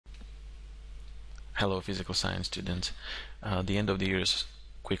Hello, physical science students. The end of the year is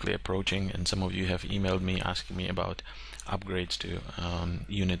quickly approaching, and some of you have emailed me asking me about upgrades to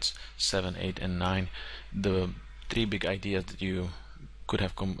units 7, 8, and 9. The three big ideas that you could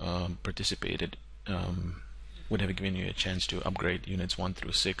have participated would have given you a chance to upgrade units 1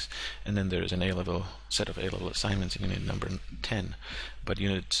 through 6, and then there's an A-level set of A-level assignments in unit number 10, but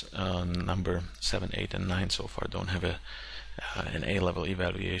units number 7, 8, and 9 so far don't have an A-level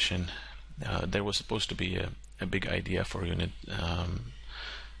evaluation. There was supposed to be a big idea for unit,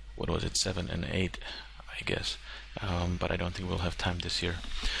 what was it, 7 and 8, I guess, but I don't think we'll have time this year.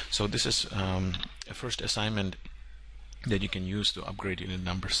 So this is a first assignment that you can use to upgrade unit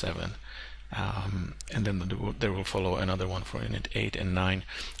number 7. And then there will follow another one for unit 8 and 9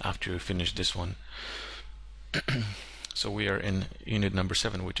 after you finish this one. So we are in unit number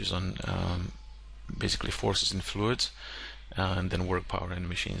 7, which is on basically forces in fluids, and then work, power, and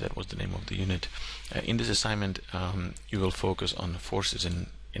machines. That was the name of the unit. In this assignment, you will focus on forces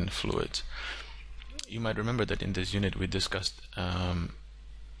in fluids. You might remember that in this unit we discussed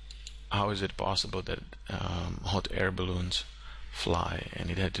how is it possible that hot air balloons fly, and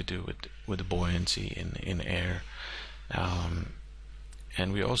it had to do with buoyancy in air.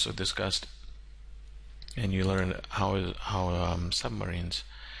 And we also discussed, and you learned how submarines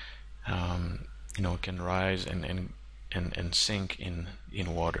can rise and sink in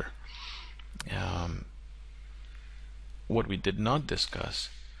water. What we did not discuss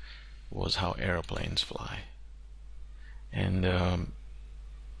was how airplanes fly, and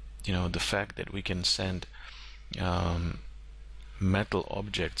the fact that we can send metal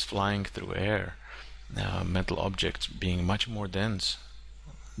objects flying through air, metal objects being much more dense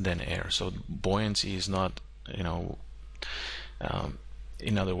than air. So buoyancy is not,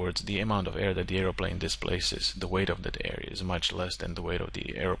 in other words, the amount of air that the aeroplane displaces, the weight of that air is much less than the weight of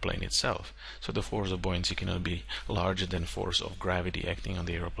the aeroplane itself. So the force of buoyancy cannot be larger than force of gravity acting on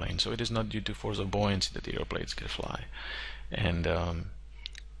the aeroplane. So it is not due to force of buoyancy that the aeroplanes can fly. And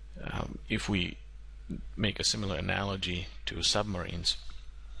if we make a similar analogy to submarines,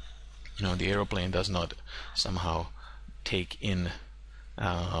 the aeroplane does not somehow take in,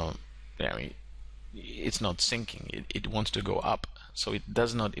 it's not sinking. It wants to go up. So it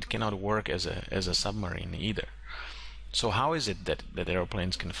cannot work as a submarine either. So how is it that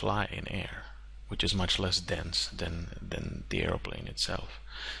airplanes can fly in air, which is much less dense than the airplane itself?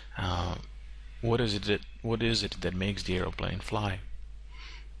 What is it that makes the airplane fly?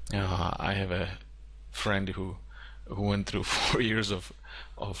 I have a friend who went through 4 years of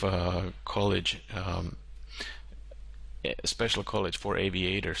college, special college for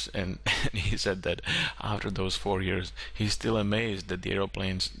aviators, and he said that after those 4 years he's still amazed that the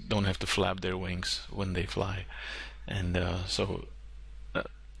aeroplanes don't have to flap their wings when they fly. And so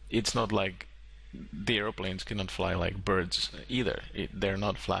it's not like the aeroplanes cannot fly like birds either. They're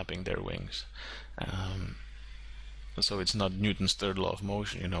not flapping their wings. So it's not Newton's third law of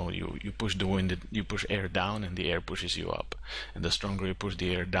motion. You push the wind, you push air down, and the air pushes you up. And the stronger you push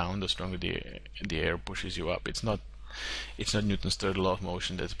the air down, the stronger the air pushes you up. It's not Newton's third law of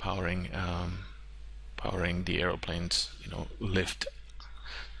motion that's powering the aeroplane's lift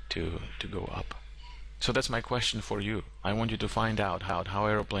to go up. So that's my question for you. I want you to find out how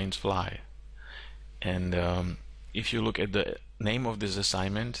aeroplanes fly. And if you look at the name of this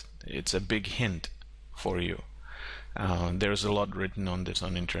assignment, it's a big hint for you. There's a lot written on this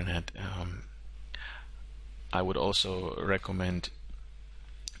on internet. I would also recommend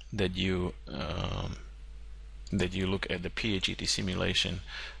that you look at the PHET simulation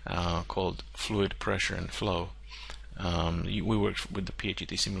called Fluid Pressure and Flow. We worked with the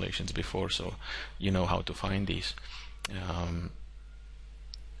PHET simulations before, so you know how to find these.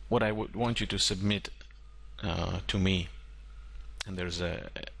 What I would want you to submit to me, and there's a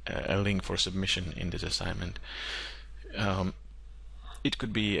link for submission in this assignment. It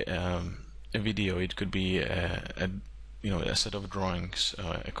could be a video, it could be a set of drawings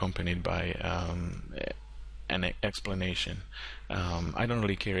accompanied by an explanation. I don't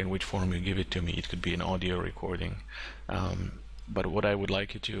really care in which form you give it to me. It could be an audio recording, but what I would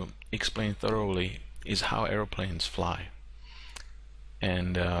like you to explain thoroughly is how airplanes fly.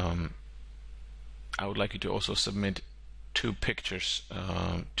 And I would like you to also submit 2 pictures,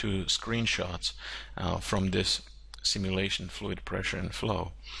 2 screenshots from this simulation, Fluid Pressure and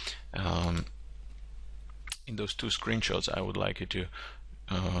Flow. In those 2 screenshots, I would like you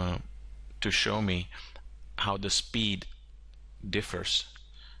to show me how the speed differs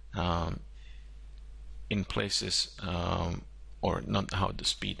in places or not how the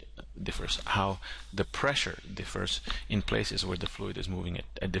speed differs, how the pressure differs in places where the fluid is moving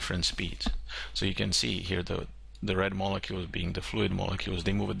at different speeds. So you can see here the red molecules, being the fluid molecules,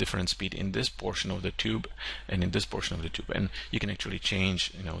 they move at different speed in this portion of the tube and in this portion of the tube, and you can actually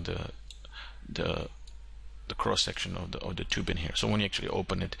change, you know, the cross section of the tube in here. So when you actually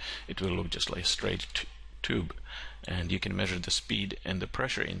open it, it will look just like a straight tube, and you can measure the speed and the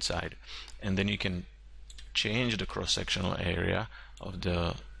pressure inside, and then you can change the cross-sectional area of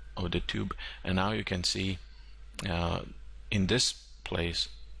the tube, and now you can see in this place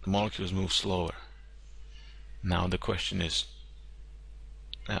the molecules move slower. Now the question is,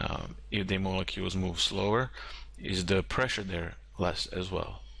 if the molecules move slower, is the pressure there less as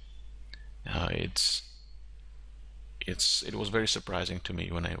well? It was very surprising to me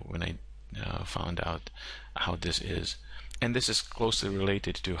when I found out how this is. And this is closely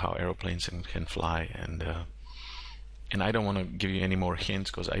related to how aeroplanes can fly, and I don't want to give you any more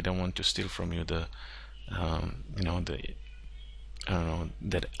hints because I don't want to steal from you the, you know, the, I don't know,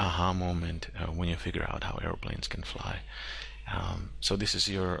 that aha moment when you figure out how aeroplanes can fly. So this is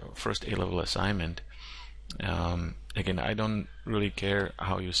your first A-level assignment. Again, I don't really care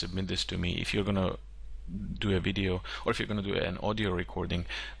how you submit this to me. If you're gonna do a video or if you're gonna do an audio recording,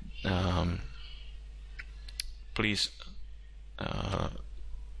 please.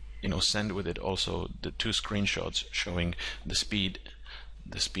 You know, send with it also the 2 screenshots showing the speed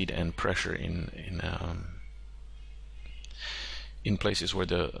and pressure in places where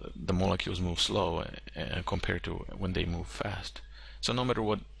the molecules move slow compared to when they move fast. So no matter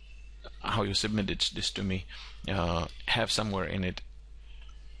how you submit this to me, have somewhere in it,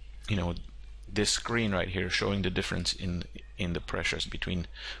 you know, this screen right here showing the difference in the pressures between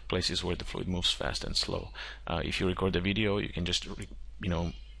places where the fluid moves fast and slow. If you record the video, you can just you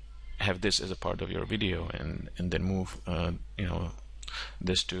know, have this as a part of your video, and then move you know,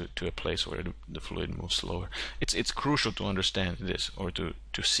 this to a place where the fluid moves slower. It's crucial to understand this, or to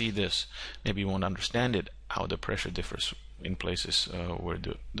see this. Maybe you won't understand it, how the pressure differs in places where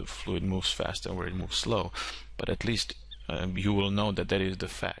the fluid moves fast and where it moves slow, but at least you will know that is the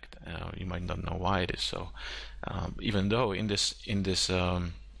fact. You might not know why it is so, even though in this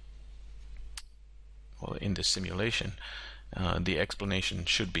simulation, the explanation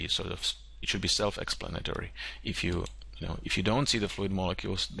should be it should be self-explanatory. If you don't see the fluid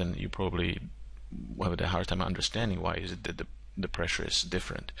molecules, then you probably have a hard time understanding why is it that the pressure is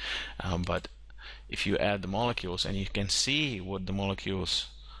different. But if you add the molecules and you can see what the molecules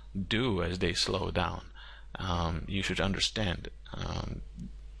do as they slow down, you should understand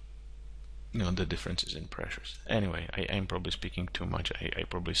you know, the differences in pressures. Anyway, I'm probably speaking too much. I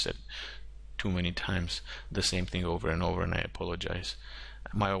probably said too many times the same thing over and over, and I apologize.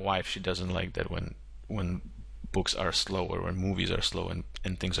 My wife, she doesn't like that when books are slow or when movies are slow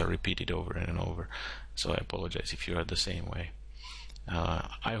and things are repeated over and over. So I apologize if you are the same way.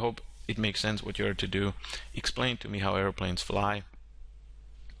 I hope it makes sense what you're to do. Explain to me how airplanes fly,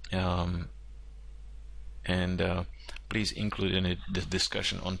 and please include in it the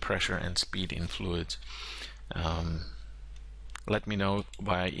discussion on pressure and speed in fluids. Let me know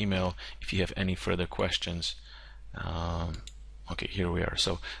via email if you have any further questions. Okay, here we are.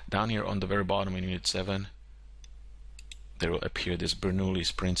 So down here on the very bottom in Unit 7, there will appear this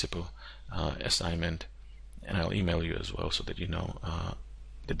Bernoulli's principle assignment, and I'll email you as well so that you know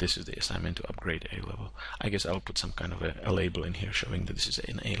that this is the assignment to upgrade A-level. I guess I'll put some kind of a label in here showing that this is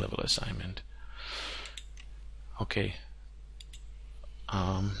an A-level assignment. Okay.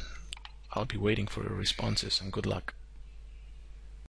 I'll be waiting for your responses, and good luck.